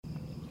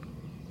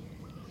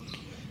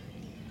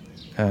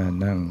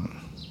นั่ง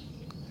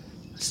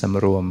ส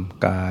ำรวม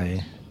กาย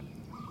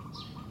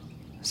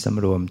ส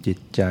ำรวมจิต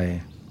ใจ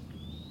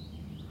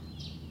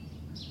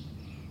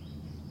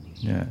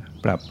เนี่ย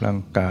ปรับร่า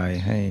งกาย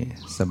ให้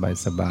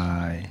สบา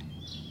ย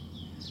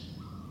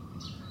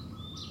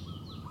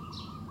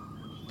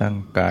ๆตั้ง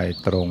กาย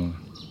ตรง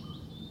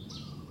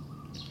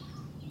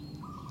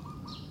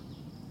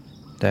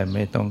แต่ไ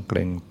ม่ต้องเก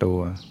ร็งตั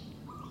ว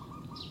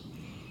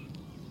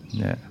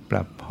เนี่ยป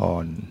รับผ่อ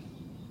น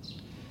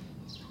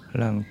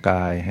ร่างก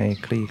ายให้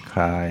คลี่ค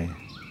ลาย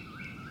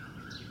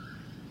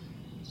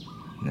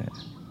เนี่ย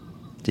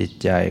จิต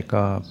ใจ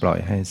ก็ปล่อย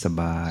ให้ส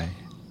บาย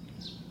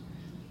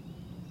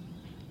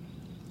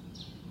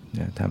เ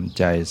นี่ยทำใ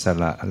จส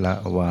ละ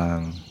วาง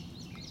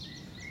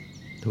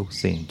ทุก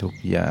สิ่งทุก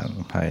อย่าง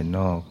ภายน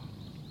อก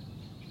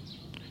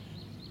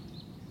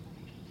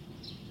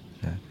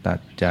นะตัด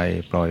ใจ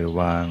ปล่อย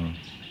วาง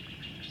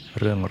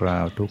เรื่องรา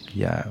วทุก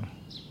อย่าง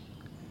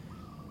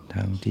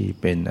ทั้งที่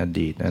เป็นอ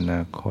ดีตอน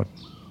าคต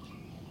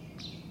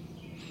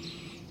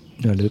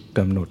ระลึกก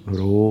ำหนด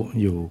รู้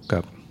อยู่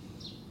กับ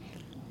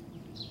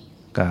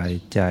กาย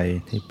ใจ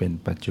ที่เป็น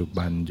ปัจจุ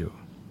บันอยู่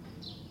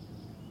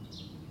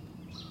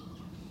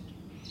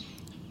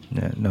เ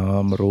นี่ยน้อ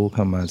มรู้เ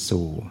ข้ามา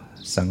สู่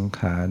สังข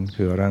าร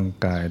คือร่าง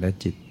กายและ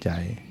จิตใจ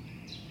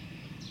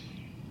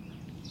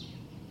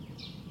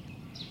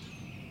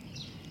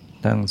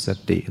ตั้งส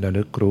ติระ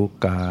ลึกรู้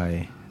กาย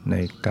ใน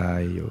กา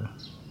ยอยู่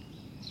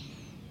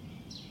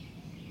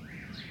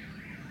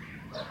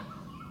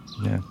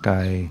เนี่ยก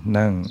าย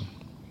นั่ง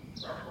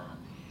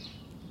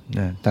เ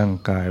นี่ยตั้ง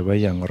กายไว้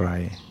อย่างไร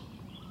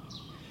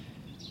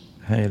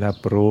ให้รับ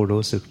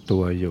รู้สึกตั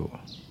วอยู่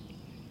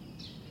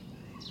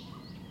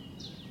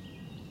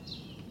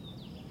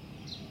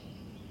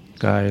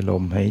กายล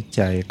มหายใ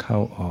จเข้า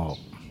ออก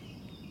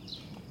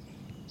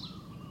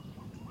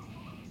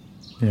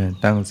เนี่ย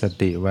ตั้งส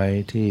ติไว้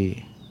ที่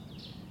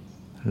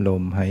ล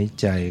มหาย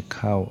ใจเ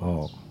ข้าอ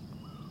อก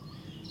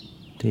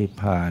ที่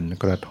ผ่าน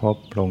กระทบ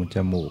โพรงจ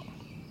มูก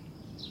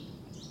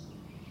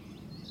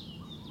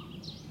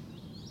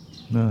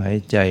เมื่อหาย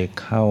ใจ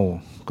เข้า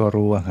ก็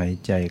รู้ว่าหาย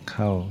ใจเ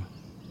ข้า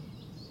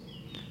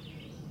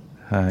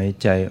หาย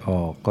ใจอ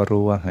อกก็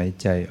รู้ว่าหาย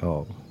ใจออ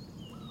ก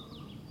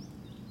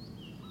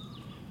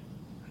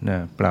นะ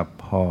ปรับ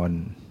ผ่อน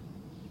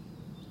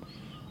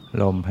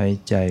ลมหาย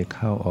ใจเ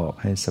ข้าออก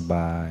ให้สบ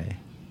าย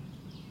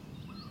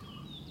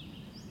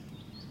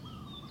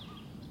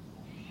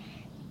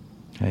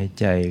หาย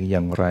ใจอย่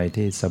างไร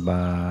ที่สบ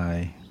าย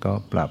ก็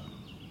ปรับ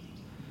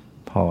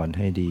ผ่อน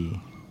ให้ดี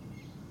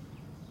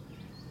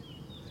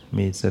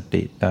มีส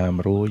ติตาม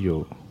รู้อยู่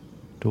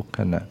ทุกข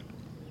ณะ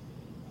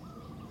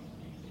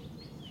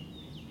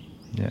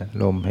เนี่ย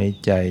ลมหาย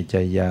ใจจ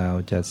ะยาว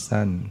จะ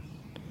สั้น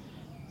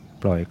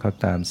ปล่อยเขา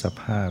ตามส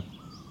ภาพ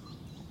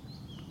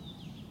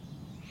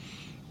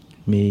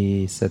มี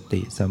ส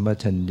ติสัมป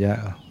ชัญญะ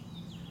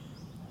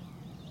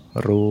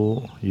รู้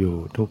อยู่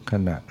ทุกข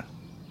ณะ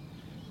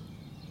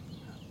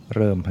เ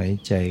ริ่มหาย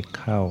ใจ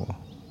เข้า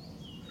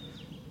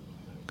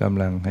ก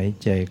ำลังหาย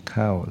ใจเ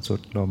ข้าสุ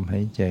ดลมหา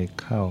ยใจ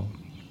เข้า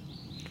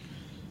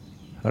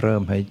เริ่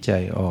มหายใจ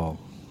ออก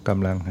ก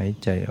ำลังหาย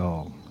ใจออ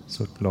ก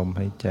สุดลม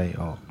หายใจ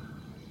ออก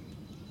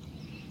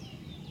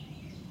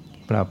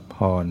ปรับ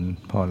ผ่อ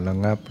นระ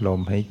งับลม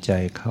หายใจ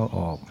เข้าอ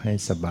อกให้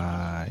สบ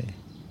าย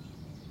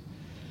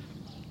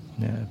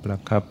เนี่ยประ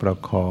คับประ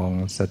คอง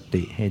ส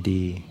ติให้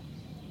ดี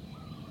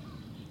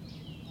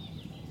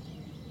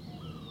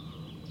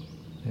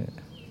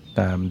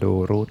ตามดู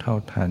รู้เท่า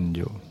ทันอ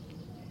ยู่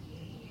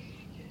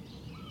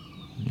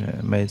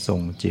ไม่ส่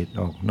งจิต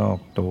ออกนอก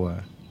ตัว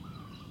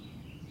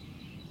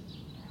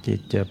จิต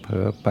จะเผล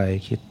อไป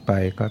คิดไป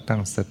ก็ตั้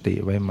งสติ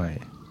ไว้ใหม่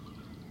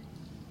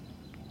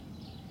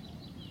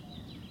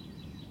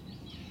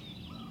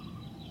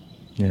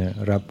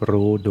รับ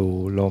รู้ดู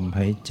ลมห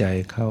ายใจ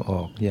เข้าอ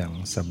อกอย่าง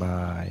สบ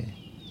าย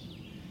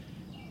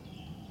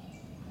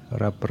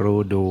รับรู้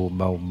ดู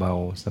เบา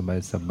ๆ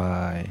สบ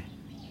ายๆ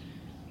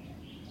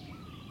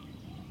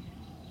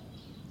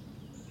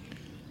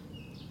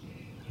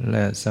แล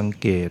ะสัง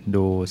เกต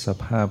ดูส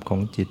ภาพขอ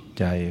งจิต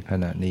ใจข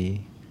ณะนี้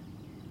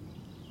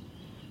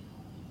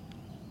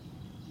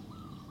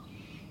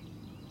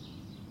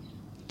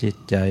จิต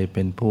ใจเ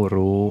ป็นผู้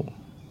รู้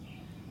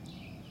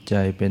ใจ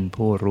เป็น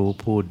ผู้รู้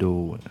ผู้ดู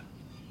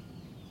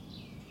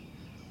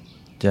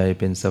ใจ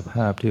เป็นสภ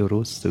าพที่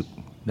รู้สึก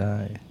ได้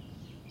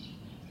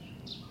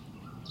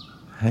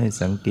ให้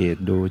สังเกต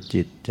ดู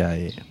จิตใจ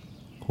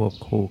ควบ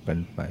คู่กัน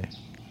ไป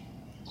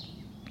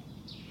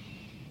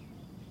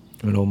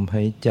ลมห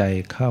ายใจ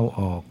เข้า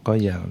ออกก็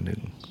อย่างหนึ่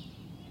ง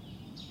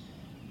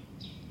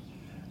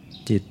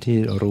จิตที่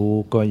รู้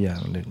ก็อย่า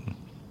งหนึ่ง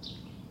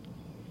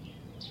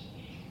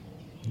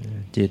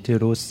จิตที่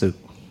รู้สึก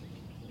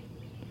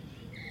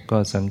ก็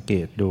สังเก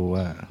ตดู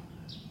ว่า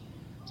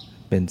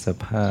เป็นส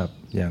ภาพ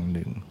อย่างห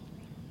นึ่ง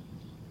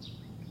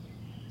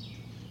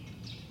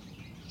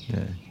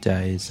ใจ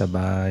สบ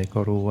ายก็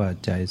รู้ว่า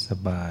ใจส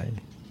บาย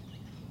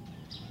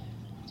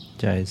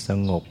ใจส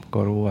งบก็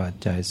รู้ว่า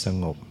ใจส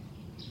งบ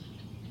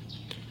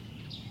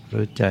หรื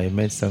อใจไ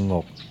ม่สง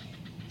บ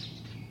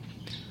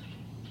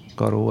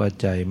ก็รู้ว่า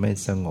ใจไม่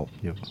สงบ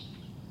อยู่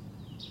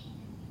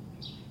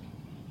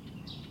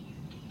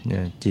เนี่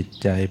ยจิต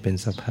ใจเป็น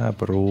สภาพ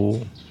รู้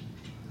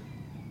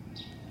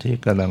ที่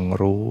กำลัง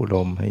รู้ล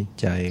มหาย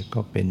ใจก็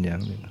เป็นอย่า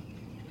งหนึ่ง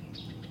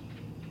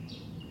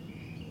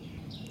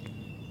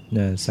เ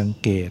นี่ยสัง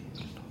เกต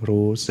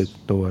รู้สึก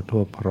ตัวทั่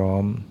วพร้อ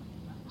ม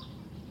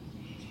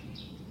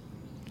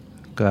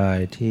กาย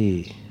ที่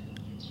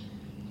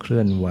เคลื่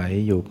อนไหว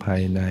อยู่ภา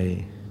ยใน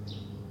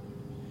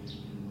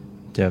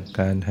จาก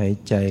การหาย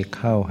ใจเ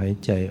ข้าหาย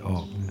ใจออ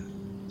ก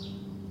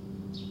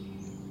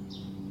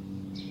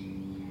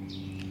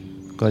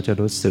ก็จะ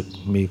รู้สึก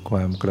มีคว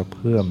ามกระเ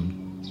พื่อม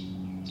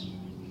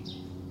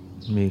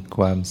มีค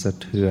วามสะ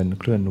เทือน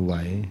เคลื่อนไหว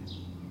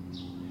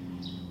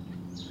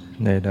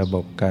ในระบ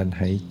บการ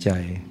หายใจ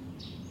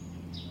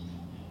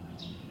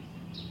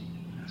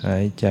หา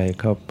ยใจ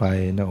เข้าไป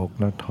หน้าอก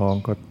หน้าท้อง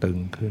ก็ตึง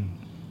ขึ้น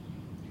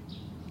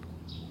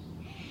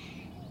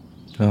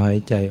พอหาย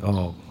ใจอ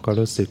อกก็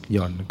รู้สึกห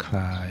ย่อนคล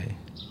าย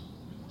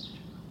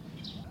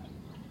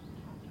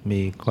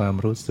มีความ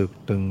รู้สึก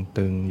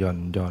ตึงๆห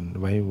ย่อนๆ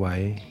ไว้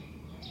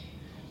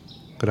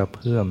กระเ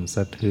พื่อมส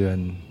ะเทือน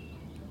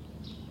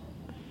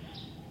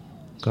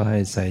ก็ให้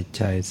ใส่ใ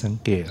จสัง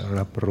เกต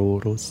รับ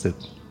รู้สึก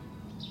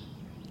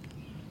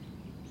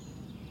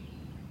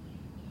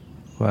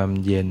ความ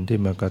เย็นที่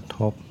มากระท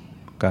บ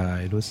กาย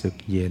รู้สึก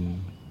เย็น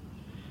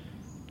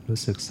รู้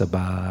สึกสบ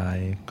าย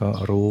ก็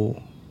รู้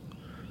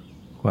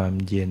ความ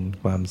เย็น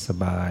ความส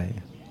บาย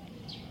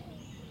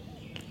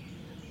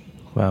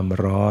ความ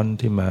ร้อน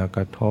ที่มาก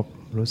ระทบ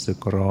รู้สึก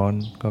ร้อน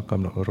ก็ก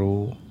ำหนด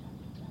รู้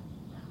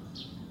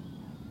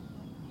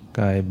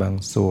กายบาง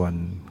ส่วน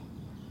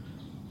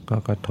ก็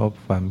กระทบ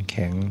ความแ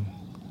ข็ง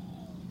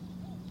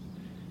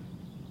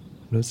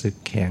รู้สึก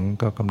แข็ง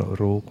ก็กำหนด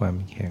รู้ความ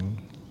แข็ง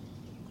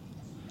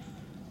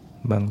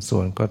บางส่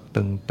วนก็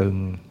ตึง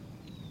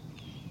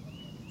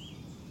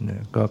ๆเนี่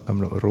ยก็กำ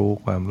หนดรู้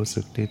ความรู้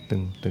สึกที่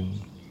ตึงๆ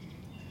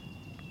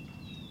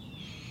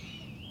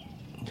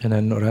ฉะ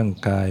นั้นร่าง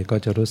กายก็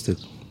จะรู้สึก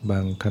บา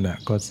งขณะ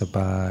ก็สบ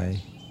าย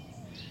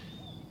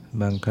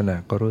บางขณะ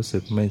ก็รู้สึ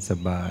กไม่ส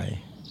บาย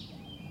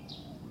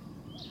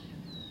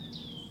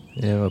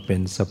เรียกว่าเป็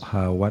นสภ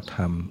าวะธ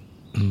รรม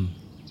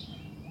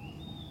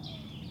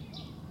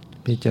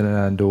พิจารณ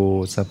าดู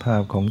สภา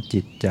พของ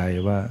จิตใจ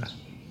ว่า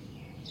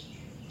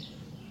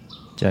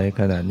ใจ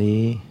ขณะ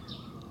นี้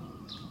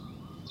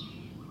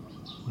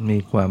มี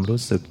ความ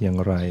รู้สึกอย่าง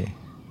ไร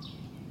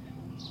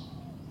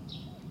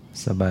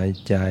สบาย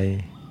ใจ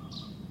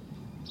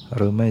ห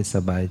รือไม่ส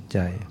บายใจ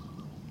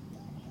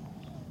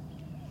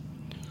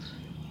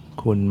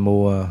ขุ่นมั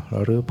ว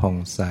หรือผ่อง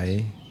ใส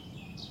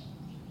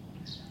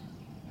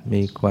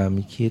มีความ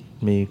คิด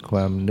มีคว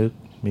ามนึก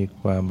มี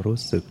ความรู้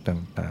สึก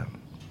ต่าง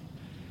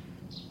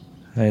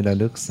ๆให้ระ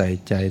ลึกใส่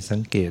ใจสั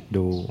งเกต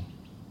ดู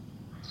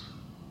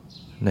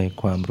ใน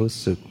ความรู้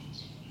สึก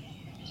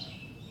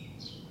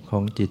ขอ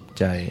งจิต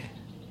ใจ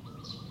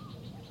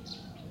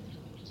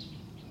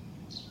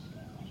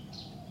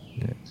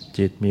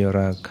จิตมีร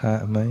าคะ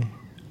ไหม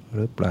ห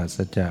รือปราศ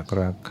จาก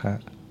ราคะ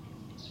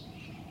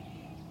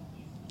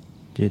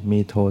จิตมี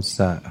โทส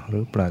ะหรื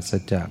อปราศ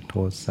จากโท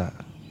สะ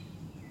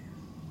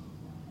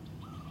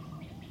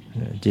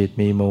จิต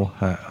มีโมห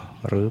ะ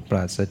หรือปร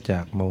าศจา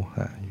กโมห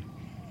ะ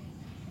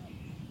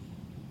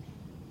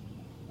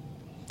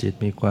จิต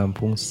มีความ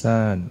ฟุ้งซ่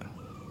าน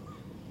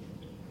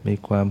มี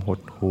ความห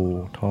ดหู่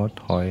ท้อ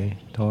ถอย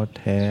ท้อแ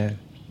ท้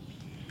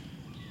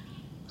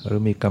หรือ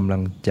มีกำลั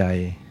งใจ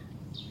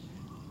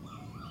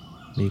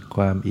มีค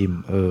วามอิ่ม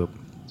เอิบ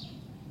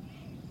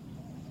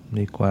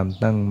มีความ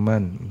ตั้ง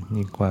มั่น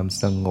มีความ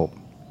สงบ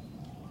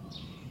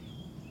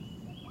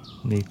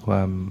มีคว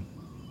าม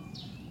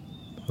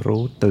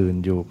รู้ตื่น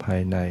อยู่ภา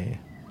ยใน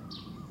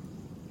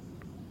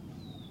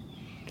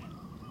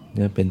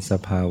นี่เป็นส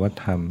ภาว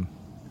ธรรม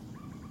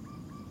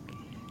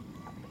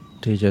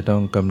ที่จะต้อ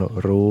งกำหนด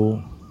รู้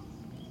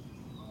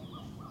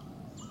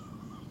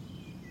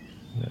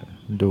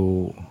ดู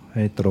ใ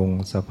ห้ตรง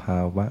สภา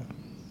วะ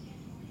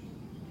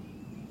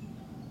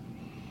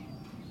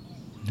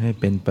ให้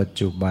เป็นปัจ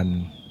จุบัน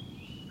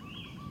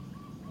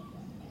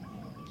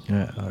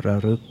ระ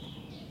ลึก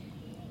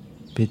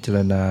พิจาร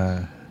ณา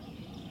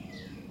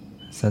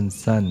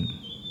สั้น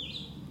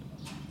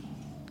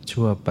ๆ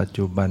ชั่วปัจ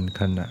จุบัน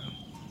ขณะ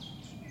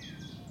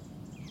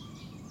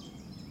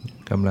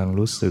กำลัง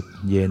รู้สึก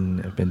เย็น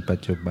เป็นปัจ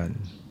จุบัน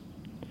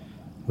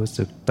รู้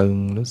สึกตึง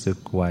รู้สึก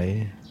ไหว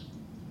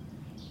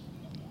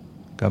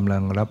กำลั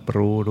งรับ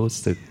รู้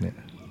สึกเนี่ย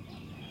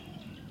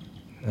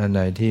อันไหน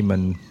ที่มั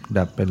น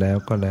ดับไปแล้ว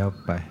ก็แล้ว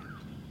ไป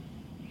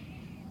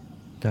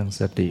ตั้ง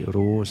สติ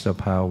รู้ส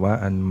ภาวะ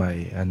อันใหม่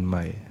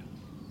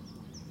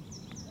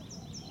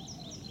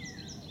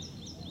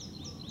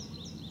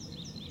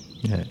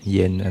เ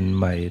ย็นอัน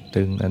ใหม่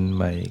ตึงอันใ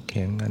หม่แ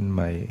ข็งอันให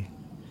ม่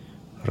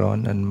ร้อน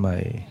อันใหม่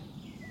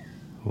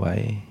ไหว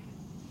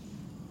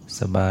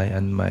สบาย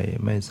อันใหม่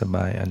ไม่สบ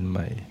ายอันให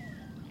ม่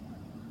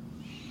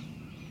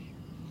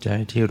ใจ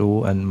ที่รู้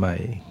อันใหม่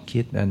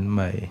คิดอันให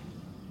ม่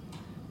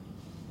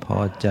พอ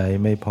ใจ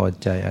ไม่พอ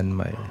ใจอันใ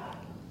หม่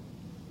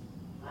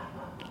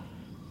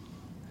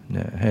เ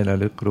นี่ยให้ระ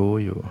ลึกรู้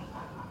อยู่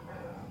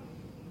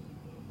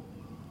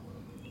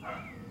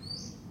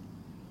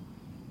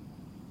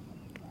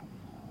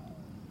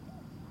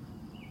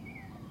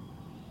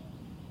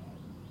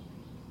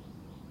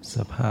ส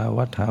ภาว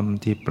ธรรม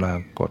ที่ปรา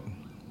กฏ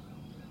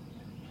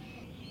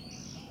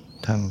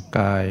ทางก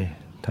าย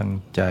ทาง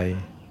ใจ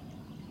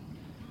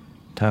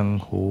ทาง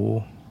หู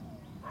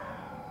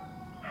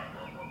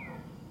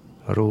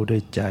รู้ด้ว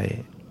ยใจ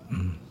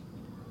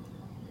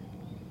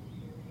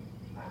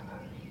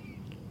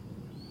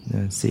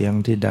เสียง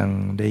ที่ดัง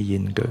ได้ยิ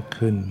นเกิด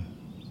ขึ้น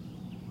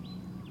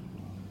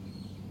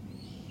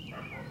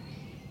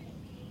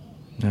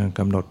ก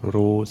ำหนด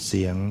รู้เ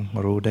สียง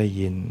รู้ได้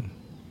ยิน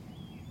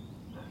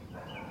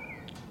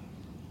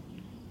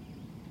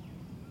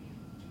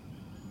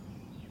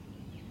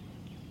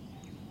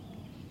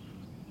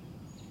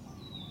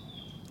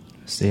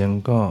เสียง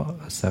ก็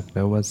สักแ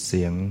ต่ว่าเ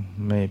สียง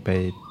ไม่ไป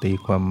ตี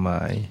ความหม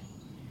าย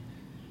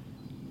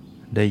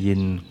ได้ยิ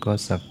นก็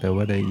สักแต่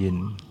ว่าได้ยิน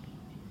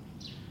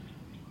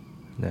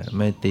ไ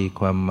ม่ตี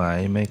ความหมาย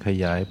ไม่ข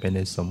ยายไปใน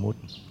สมมุ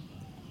ติ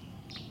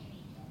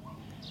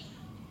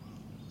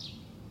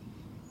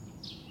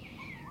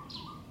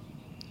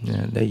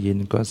ได้ยิน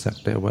ก็สัก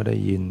แต่ว่าได้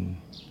ยิน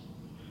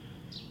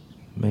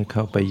ไม่เข้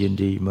าไปยิน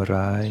ดีมา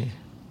ร้าย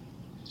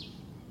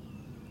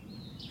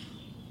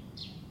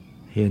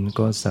เห็น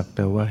ก็สักแ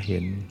ต่ว่าเห็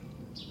น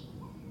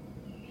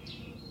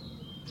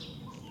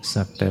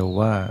สักแต่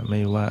ว่าไม่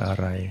ว่าอะ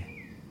ไร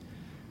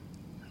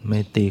ไม่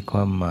ตีคว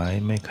ามหมาย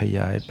ไม่ขย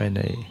ายไปใ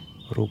น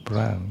รูป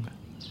ร่าง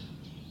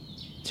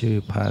ชื่อ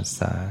ภาษ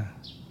า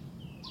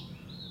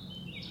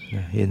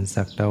เห็น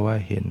สักแต่ว่า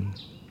เห็น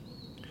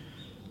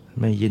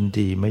ไม่ยิน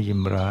ดีไม่ยิ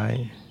นร้าย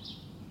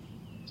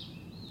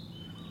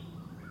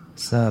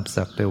ทราบ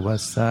สักแต่ว่า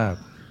ทราบ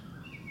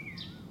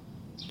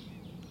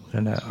ข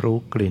ณะรู้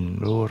กลิ่น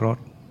รู้รส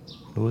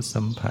รู้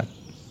สัมผัส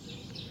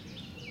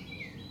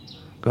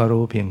ก็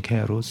รู้เพียงแค่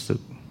รู้สึ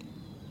ก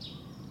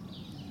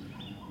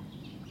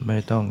ไม่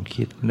ต้อง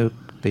คิดนึก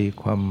ตี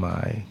ความหม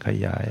ายข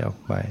ยายออก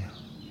ไป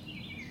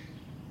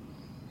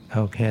เอ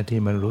าแค่ที่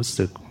มันรู้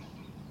สึก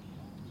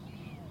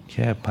แ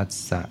ค่ผัส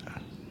สะ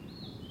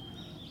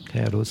แ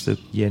ค่รู้สึก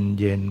เย็น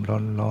เย็นร้อ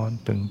นร้อน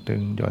ตึงตึ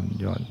งหย่อน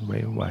หย่อนไหว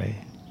ไหว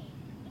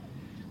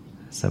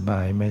สบา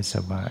ยไม่ส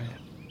บาย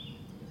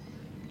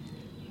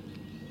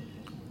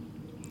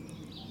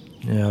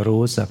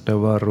รู้สักแต่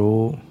ว่า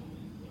รู้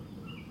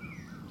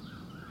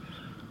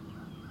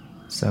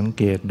สังเ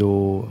กตดู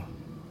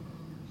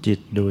จิต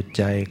ดูใ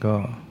จก็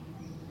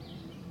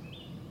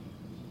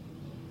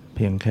เ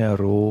พียงแค่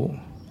รู้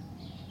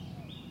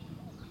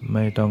ไ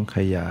ม่ต้องข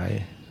ยาย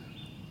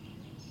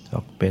อ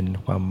อกเป็น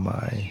ความหม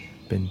าย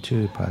เป็น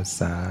ชื่อภา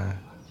ษา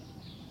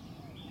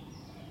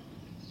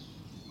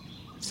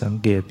สัง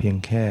เกตเพียง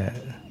แค่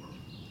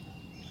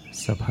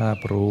สภาพ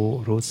รู้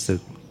รู้สึ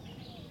ก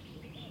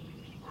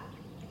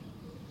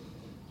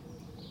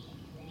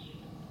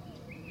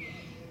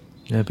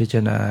และพิจา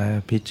ร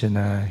ณ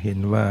าเห็น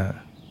ว่า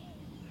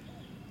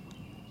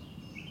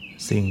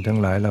สิ่งทั้ง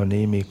หลายเหล่า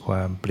นี้มีคว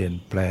ามเปลี่ยน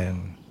แปลง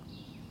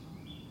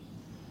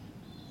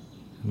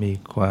มี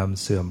ความ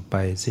เสื่อมไป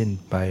สิ้น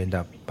ไป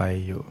ดับไป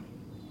อยู่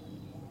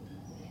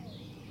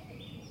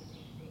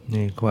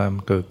มีความ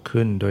เกิด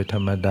ขึ้นโดยธร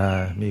รมดา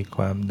มีค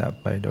วามดับ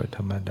ไปโดยธ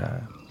รรมดา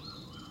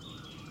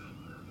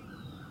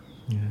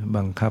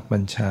บังคับบั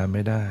ญชาไ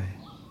ม่ได้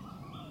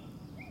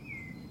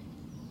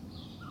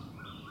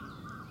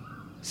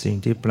สิ่ง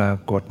ที่ปรา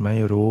กฏไม่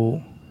รู้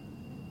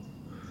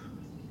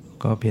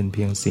ก็เ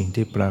พียงสิ่ง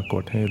ที่ปราก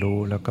ฏให้รู้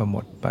แล้วก็หม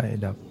ดไป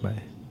ดับไป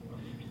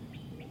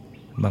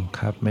บัง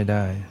คับไม่ไ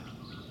ด้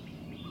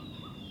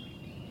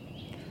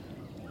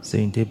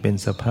สิ่งที่เป็น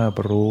สภาพ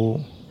รู้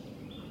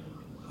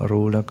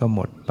แล้วก็ห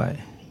มดไป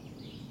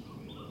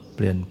เป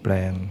ลี่ยนแปล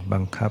งบั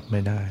งคับไ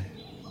ม่ได้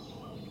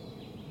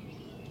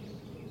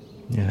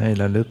ให้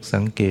ระลึก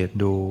สังเกต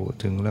ดู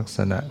ถึงลักษ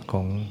ณะข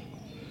อง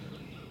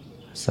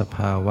สภ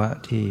าวะ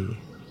ที่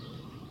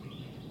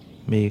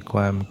มีคว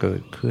ามเกิ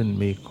ดขึ้น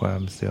มีควา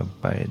มเสื่อม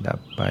ไปดับ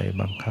ไป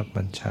บังคับ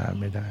บัญชา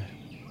ไม่ได้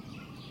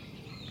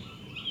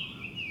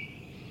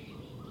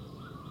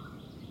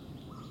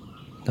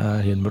ตา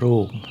เห็นรู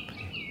ป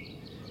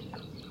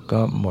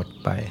ก็หมด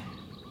ไป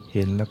เ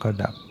ห็นแล้วก็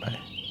ดับไป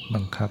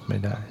บังคับไม่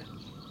ได้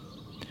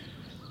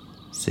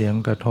เสียง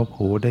กระทบ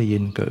หูได้ยิ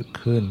นเกิด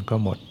ขึ้นก็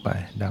หมดไป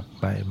ดับ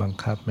ไปบัง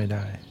คับไม่ไ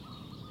ด้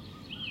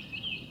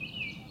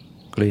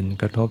กลิ่น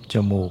กระทบจ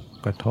มูก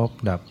กระทบ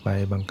ดับไป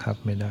บังคับ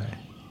ไม่ได้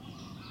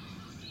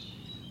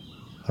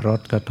ร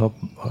สกระทบ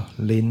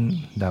ลิ้น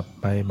ดับ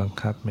ไปบัง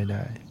คับไม่ไ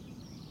ด้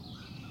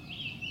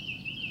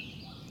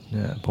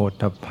โผฏ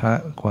ฐัพพะ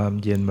ความ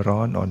เย็นร้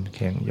อนอ่อนแ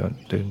ข็งหย่อน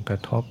ตึงกร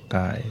ะทบก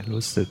าย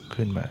รู้สึก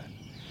ขึ้นมา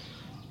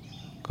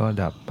ก็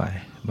ดับไป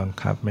บัง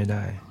คับไม่ไ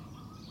ด้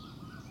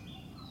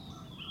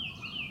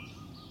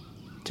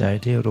ใจ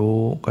ที่รู้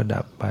ก็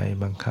ดับไป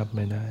บังคับไ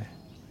ม่ได้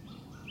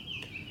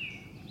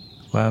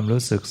ความ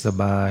รู้สึกส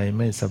บาย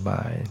ไม่สบ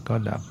ายก็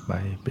ดับไป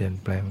เปลี่ยน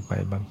แปลงไป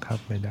บังคับ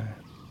ไม่ได้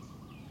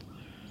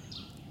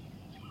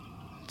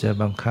จะ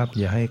บังคับ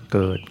อย่าให้เ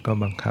กิดก็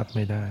บังคับไ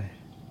ม่ได้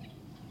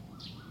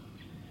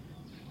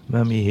เ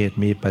มื่อมีเหตุ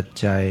มีปัจ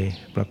จัย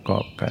ประกอ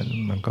บกัน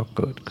มันก็เ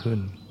กิดขึ้น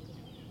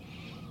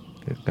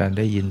เกิดการไ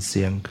ด้ยินเ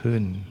สียงขึ้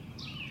น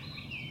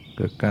เ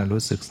กิดการ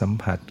รู้สึกสัม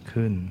ผัส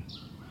ขึ้น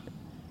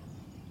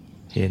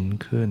เห็น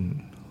ขึ้น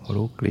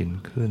รู้กลิ่น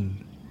ขึ้น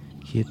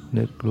คิด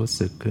นึกรู้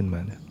สึกขึ้นม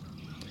าเนี่ย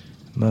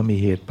เมื่อมี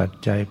เหตุปัจ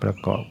จัยประ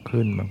กอบ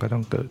ขึ้นมันก็ต้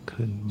องเกิด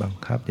ขึ้นบัง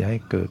คับอย่าให้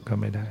เกิดก็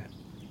ไม่ได้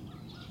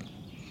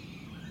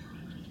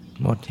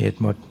หมดเหตุ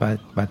หมด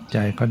ปัจ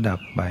จัยก็ดั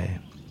บไป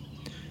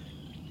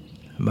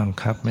บัง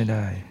คับไม่ไ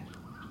ด้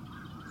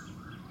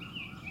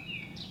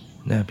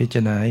นะพิจ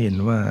ารณาให้เห็น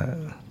ว่า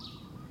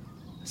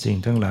สิ่ง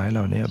ทั้งหลายเห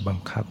ล่านี้บัง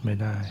คับไม่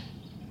ได้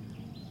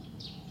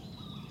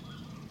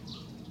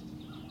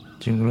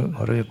จึง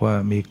เรียกว่า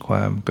มีคว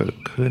ามเกิด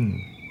ขึ้น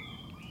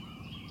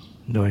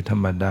โดยธร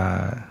รมดา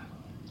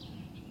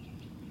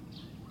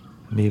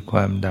มีคว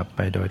ามดับไป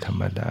โดยธร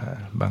รมดา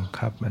บัง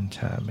คับบัญช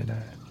าไม่ไ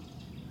ด้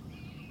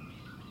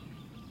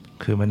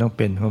คือมันต้องเ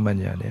ป็นของมัน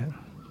อย่างนี้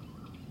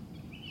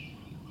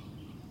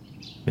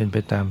เป็นไป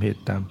ตามเห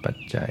ตุตามปัจ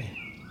จัย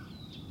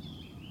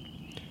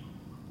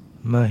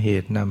เมื่อเห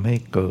ตุนำให้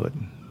เกิด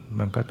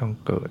มันก็ต้อง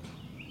เกิด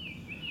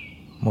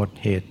หมด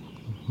เหตุ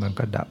มัน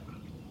ก็ดับ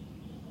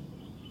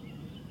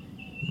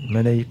ไ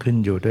ม่ได้ขึ้น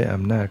อยู่ด้วยอ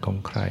ำนาจของ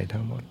ใคร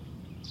ทั้งหมด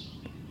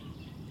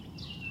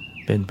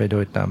เป็นไปโด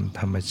ยตาม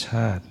ธรรมช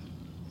าติ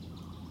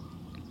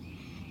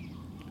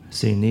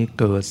สิ่งนี้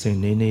เกิดสิ่ง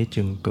นี้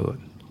จึงเกิด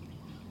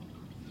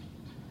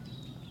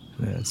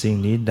สิ่ง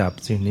นี้ดับ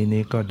สิ่ง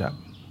นี้ก็ดับ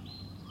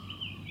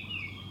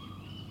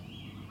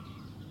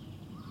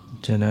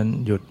ฉะนั้น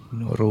หยุด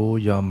รู้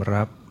ยอม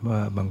รับว่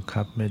าบัง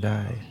คับไม่ไ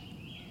ด้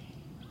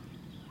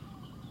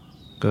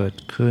เกิด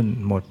ขึ้น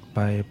หมดไป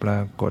ปร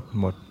ากฏ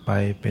หมดไป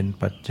เป็น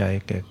ปัจจัย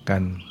แก่กั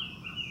น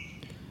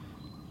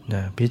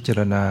พิจาร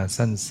ณา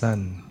สั้น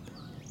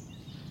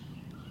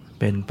ๆ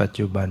เป็นปัจ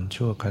จุบัน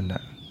ชั่วขณะ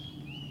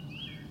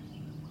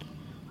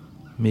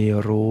มี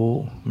รู้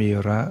มี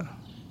ละ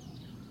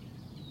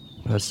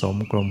ผสม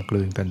กลมก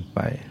ลืนกันไป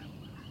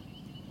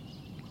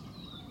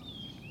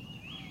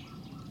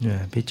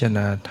พิจารณ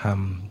าธรรม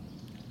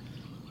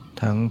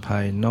ทั้งภา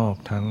ยนอก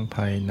ทั้งภ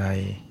ายใน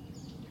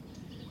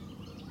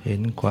เห็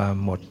นความ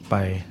หมดไป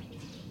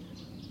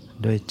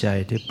ด้วยใจ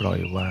ที่ปล่อย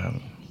วาง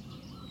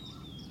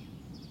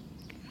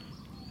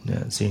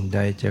สิ่งใด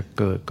จะ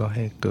เกิดก็ใ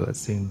ห้เกิด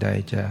สิ่งใด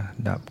จะ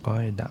ดับก็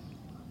ให้ดับ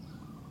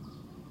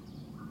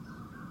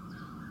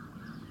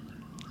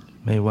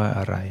ไม่ว่า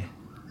อะไร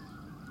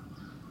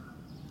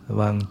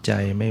วางใจ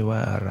ไม่ว่า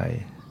อะไร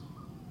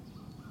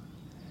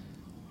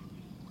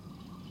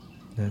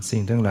สิ่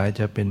งทั้งหลาย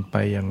จะเป็นไป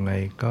อย่างไร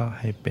ก็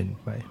ให้เป็น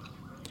ไป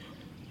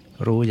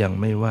รู้อย่าง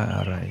ไม่ว่าอ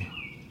ะไร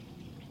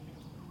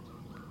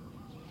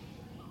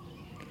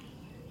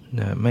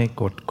ไม่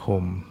กด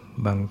ข่ม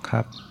บัง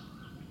คับ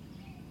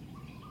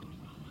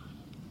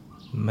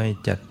ไม่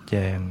จัดแจ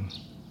ง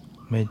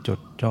ไม่จด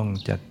จ้อง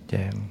จัดแจ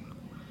ง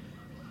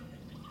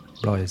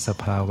ปล่อยส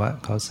ภาวะ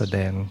เขาแสด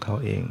งเขา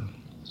เอง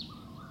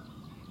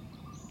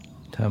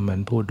ถ้าเหมือ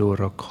นผู้ดู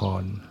ละค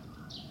ร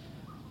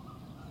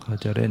เขา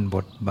จะเล่นบ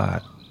ทบา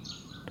ท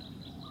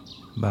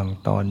บาง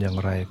ตอนอย่าง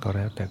ไรก็แ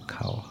ล้วแต่เข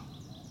า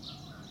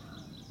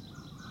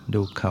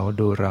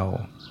ดูเรา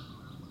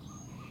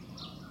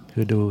คื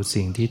อดู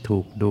สิ่งที่ถู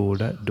กดู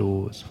และดู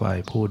ฝ่าย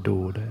ผู้ดู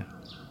ด้วย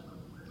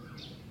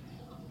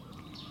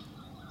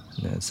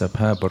สภ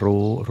าพ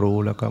รู้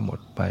แล้วก็หมด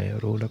ไป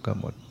รู้แล้วก็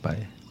หมดไป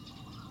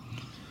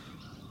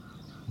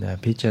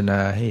พิจารณา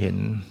ให้เห็น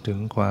ถึง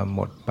ความห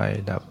มดไป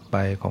ดับไป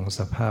ของส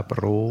ภาพ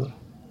รู้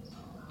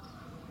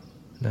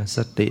ส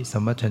ติสั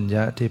มปชัญญ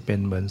ะที่เป็น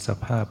เหมือนส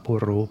ภาพผู้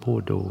รู้ผู้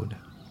ดู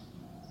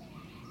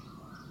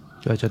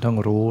ก็จะต้อง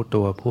รู้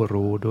ตัวผู้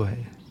รู้ด้วย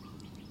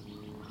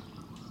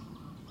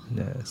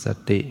ส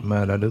ติมา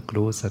ระลึก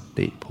รู้ส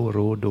ติผู้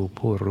รู้ดู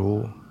ผู้รู้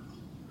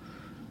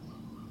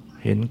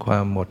เห็นควา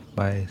มหมดไ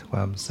ปคว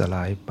ามสล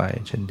ายไป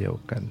เช่นเดียว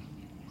กัน